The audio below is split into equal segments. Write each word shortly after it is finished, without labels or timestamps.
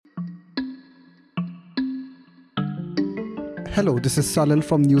Hello, this is Salil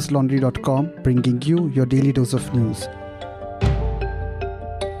from newslaundry.com, bringing you your daily dose of news.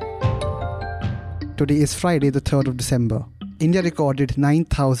 Today is Friday, the 3rd of December. India recorded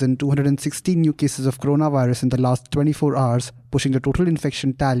 9,216 new cases of coronavirus in the last 24 hours, pushing the total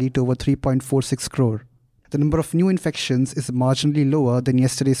infection tally to over 3.46 crore. The number of new infections is marginally lower than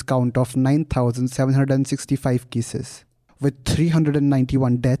yesterday's count of 9,765 cases. With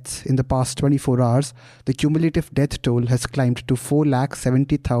 391 deaths in the past 24 hours, the cumulative death toll has climbed to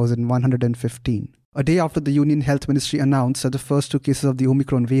 4,70,115. A day after the Union Health Ministry announced that the first two cases of the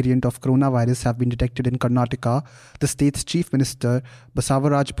Omicron variant of coronavirus have been detected in Karnataka, the state's Chief Minister,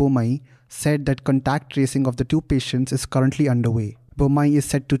 Basavaraj Bommai, said that contact tracing of the two patients is currently underway. Bommai is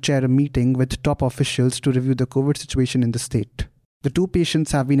set to chair a meeting with top officials to review the COVID situation in the state. The two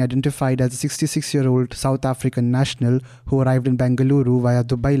patients have been identified as a 66-year-old South African national who arrived in Bengaluru via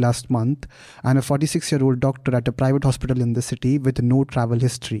Dubai last month and a 46-year-old doctor at a private hospital in the city with no travel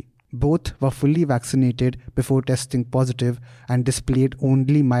history. Both were fully vaccinated before testing positive and displayed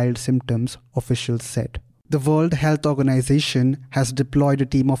only mild symptoms, officials said. The World Health Organization has deployed a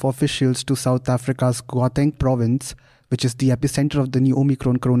team of officials to South Africa's Gauteng province, which is the epicenter of the new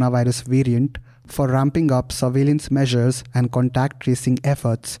Omicron coronavirus variant, for ramping up surveillance measures and contact tracing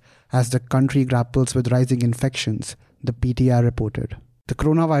efforts as the country grapples with rising infections, the PTI reported. The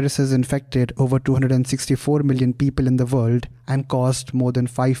coronavirus has infected over 264 million people in the world and caused more than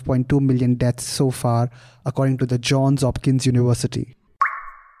 5.2 million deaths so far, according to the Johns Hopkins University.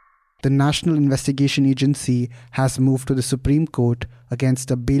 The National Investigation Agency has moved to the Supreme Court against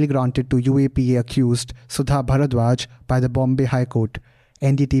the bail granted to UAPA accused Sudha Bharadwaj by the Bombay High Court,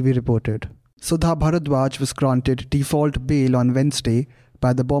 NDTV reported. Sudha Bharadwaj was granted default bail on Wednesday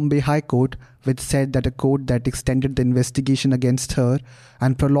by the Bombay High Court, which said that a court that extended the investigation against her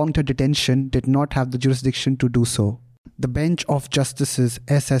and prolonged her detention did not have the jurisdiction to do so. The bench of Justices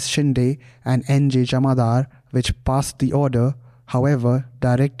S.S. Shinde and N.J. Jamadar, which passed the order, however,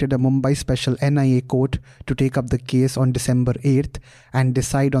 directed a Mumbai Special NIA court to take up the case on December 8th and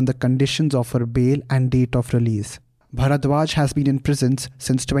decide on the conditions of her bail and date of release. Bharadwaj has been in prison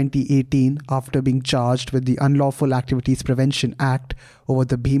since 2018 after being charged with the Unlawful Activities Prevention Act over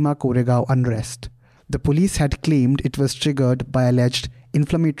the Bhima Koregaon unrest. The police had claimed it was triggered by alleged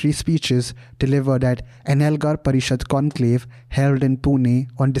inflammatory speeches delivered at Enelgar Parishad conclave held in Pune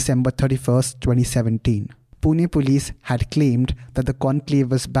on December 31, 2017. Pune police had claimed that the conclave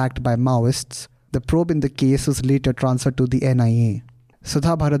was backed by Maoists. The probe in the case was later transferred to the NIA.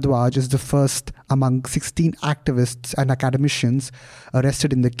 Sudha Bharadwaj is the first among 16 activists and academicians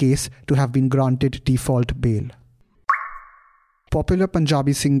arrested in the case to have been granted default bail. Popular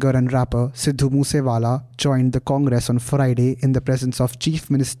Punjabi singer and rapper Sidhu Moosewala joined the Congress on Friday in the presence of Chief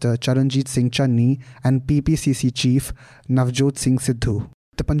Minister Charanjit Singh Channi and PPCC Chief Navjot Singh Sidhu.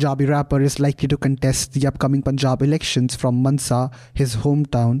 The Punjabi rapper is likely to contest the upcoming Punjab elections from Mansa, his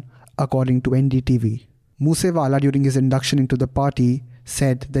hometown, according to NDTV. Moosewala, during his induction into the party,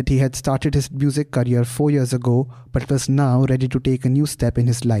 said that he had started his music career 4 years ago but was now ready to take a new step in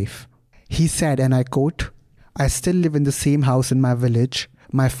his life. He said, and I quote, "I still live in the same house in my village.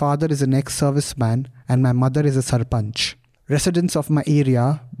 My father is an ex-serviceman and my mother is a sarpanch. Residents of my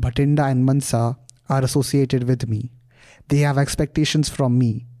area, Bhatinda and Mansa, are associated with me. They have expectations from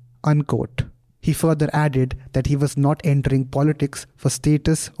me." Unquote. He further added that he was not entering politics for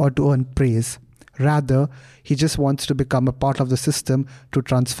status or to earn praise. Rather, he just wants to become a part of the system to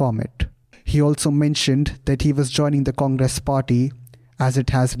transform it. He also mentioned that he was joining the Congress party as it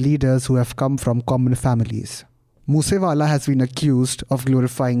has leaders who have come from common families. Moosewala has been accused of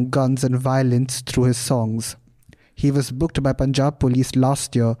glorifying guns and violence through his songs. He was booked by Punjab police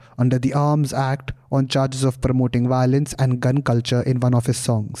last year under the Arms Act on charges of promoting violence and gun culture in one of his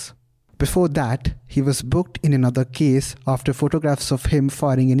songs. Before that, he was booked in another case after photographs of him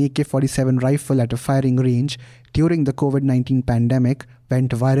firing an AK-47 rifle at a firing range during the COVID-19 pandemic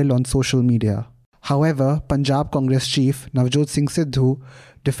went viral on social media. However, Punjab Congress chief Navjot Singh Sidhu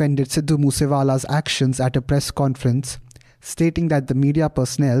defended Sidhu Moosewala's actions at a press conference, stating that the media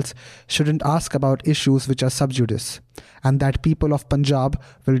personnel shouldn't ask about issues which are sub judice, and that people of Punjab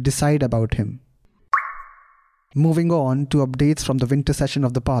will decide about him. Moving on to updates from the winter session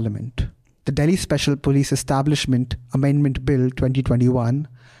of the Parliament. The Delhi Special Police Establishment Amendment Bill 2021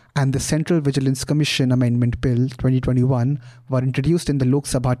 and the Central Vigilance Commission Amendment Bill 2021 were introduced in the Lok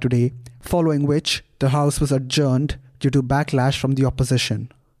Sabha today, following which the House was adjourned due to backlash from the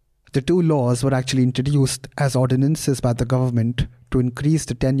opposition. The two laws were actually introduced as ordinances by the government to increase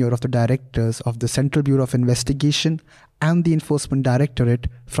the tenure of the directors of the Central Bureau of Investigation and the Enforcement Directorate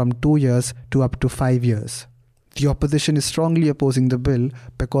from 2 years to up to 5 years. The opposition is strongly opposing the bill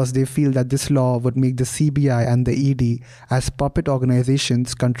because they feel that this law would make the CBI and the ED as puppet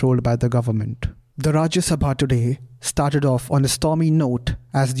organizations controlled by the government. The Rajya Sabha today started off on a stormy note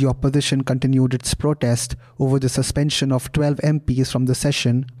as the opposition continued its protest over the suspension of 12 MPs from the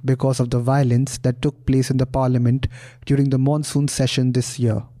session because of the violence that took place in the parliament during the monsoon session this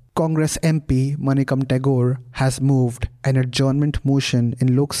year. Congress MP Manikam Tagore has moved an adjournment motion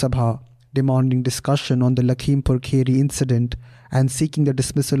in Lok Sabha demanding discussion on the Lakhimpur Kheri incident and seeking the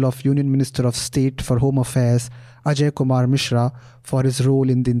dismissal of Union Minister of State for Home Affairs Ajay Kumar Mishra for his role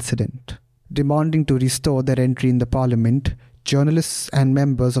in the incident. Demanding to restore their entry in the parliament, journalists and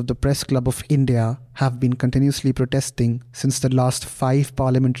members of the Press Club of India have been continuously protesting since the last 5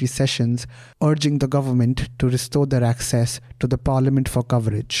 parliamentary sessions, urging the government to restore their access to the parliament for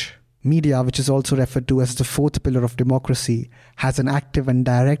coverage. Media, which is also referred to as the fourth pillar of democracy, has an active and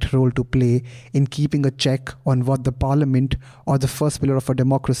direct role to play in keeping a check on what the parliament or the first pillar of a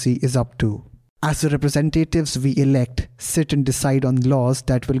democracy is up to. As the representatives we elect sit and decide on laws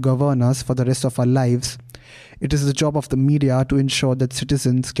that will govern us for the rest of our lives, it is the job of the media to ensure that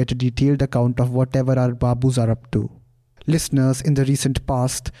citizens get a detailed account of whatever our babus are up to. Listeners, in the recent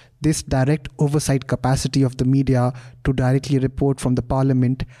past, this direct oversight capacity of the media to directly report from the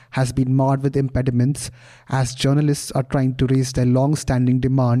parliament has been marred with impediments as journalists are trying to raise their long-standing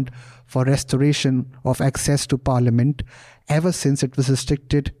demand for restoration of access to parliament ever since it was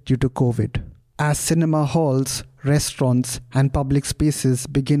restricted due to COVID. As cinema halls, restaurants and public spaces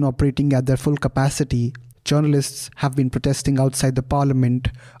begin operating at their full capacity, journalists have been protesting outside the parliament,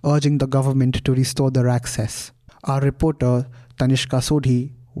 urging the government to restore their access. Our reporter, Tanishka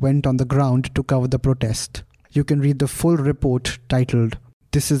Sodhi, went on the ground to cover the protest. You can read the full report titled,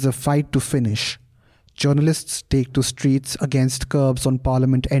 "This is a Fight to Finish. Journalists Take to Streets Against Curbs on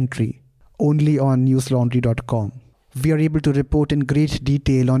Parliament Entry," only on newslaundry.com. We are able to report in great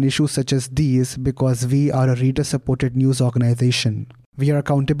detail on issues such as these because we are a reader-supported news organization. We are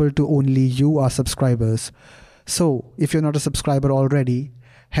accountable to only you, our subscribers. So, if you're not a subscriber already,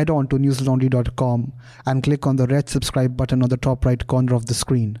 head on to newslaundry.com and click on the red subscribe button on the top right corner of the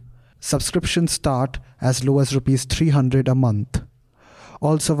screen. Subscriptions start as low as Rs 300 a month.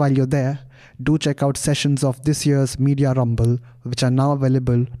 Also, while you're there, do check out sessions of this year's Media Rumble, which are now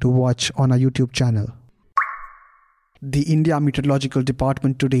available to watch on our YouTube channel. The India Meteorological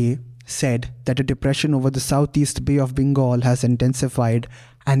Department today said that a depression over the southeast Bay of Bengal has intensified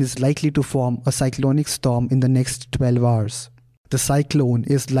and is likely to form a cyclonic storm in the next 12 hours. The cyclone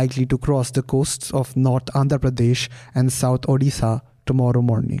is likely to cross the coasts of North Andhra Pradesh and South Odisha tomorrow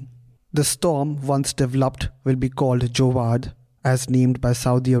morning. The storm, once developed, will be called Jowad, as named by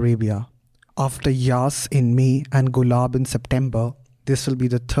Saudi Arabia. After Yas in May and Gulab in September, this will be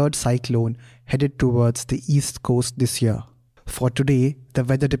the third cyclone headed towards the east coast this year. For today, the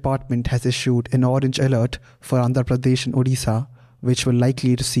weather department has issued an orange alert for Andhra Pradesh and Odisha, which will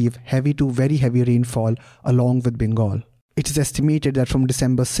likely receive heavy to very heavy rainfall along with Bengal. It is estimated that from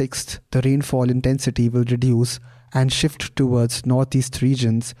December 6th, the rainfall intensity will reduce and shift towards northeast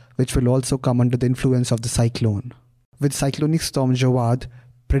regions, which will also come under the influence of the cyclone. With cyclonic storm Jowad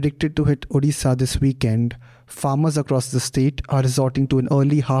predicted to hit Odisha this weekend, farmers across the state are resorting to an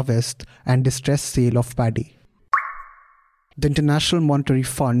early harvest and distressed sale of paddy. The International Monetary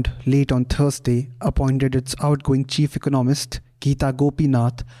Fund late on Thursday appointed its outgoing chief economist, Geeta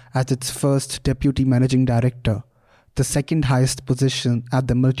Gopinath, as its first deputy managing director, the second highest position at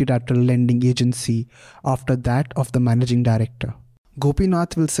the multilateral lending agency after that of the managing director.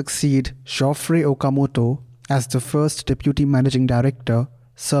 Gopinath will succeed Geoffrey Okamoto as the first deputy managing director,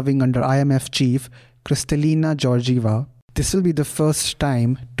 serving under IMF chief Kristalina Georgieva. This will be the first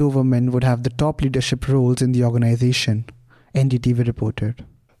time 2 women would have the top leadership roles in the organization, NDTV reported.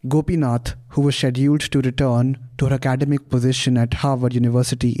 Gopinath, who was scheduled to return to her academic position at Harvard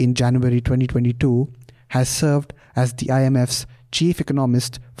University in January 2022, has served as the IMF's chief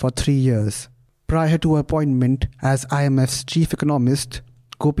economist for 3 years. Prior to her appointment as IMF's chief economist,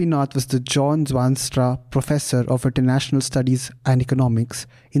 Gopinath was the John Zwanstra Professor of International Studies and Economics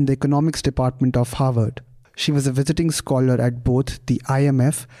in the Economics Department of Harvard. She was a visiting scholar at both the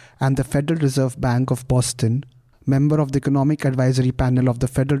IMF and the Federal Reserve Bank of Boston, member of the Economic Advisory Panel of the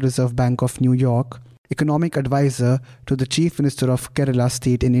Federal Reserve Bank of New York, economic advisor to the Chief Minister of Kerala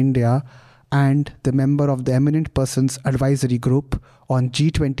State in India, and the member of the Eminent Persons Advisory Group on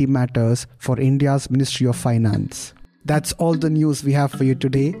G20 matters for India's Ministry of Finance. That's all the news we have for you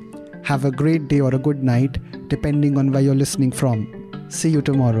today. Have a great day or a good night, depending on where you're listening from. See you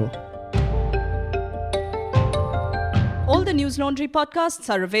tomorrow. All the the News Laundry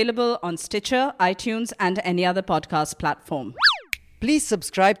podcasts are available on Stitcher, iTunes, and any other podcast platform. Please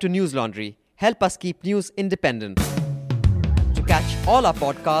subscribe to News Laundry. Help us keep news independent. To catch all our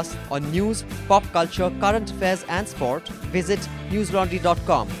podcasts on news, pop culture, current affairs and sport, visit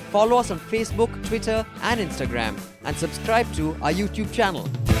newslaundry.com. Follow us on Facebook, Twitter and Instagram and subscribe to our YouTube channel.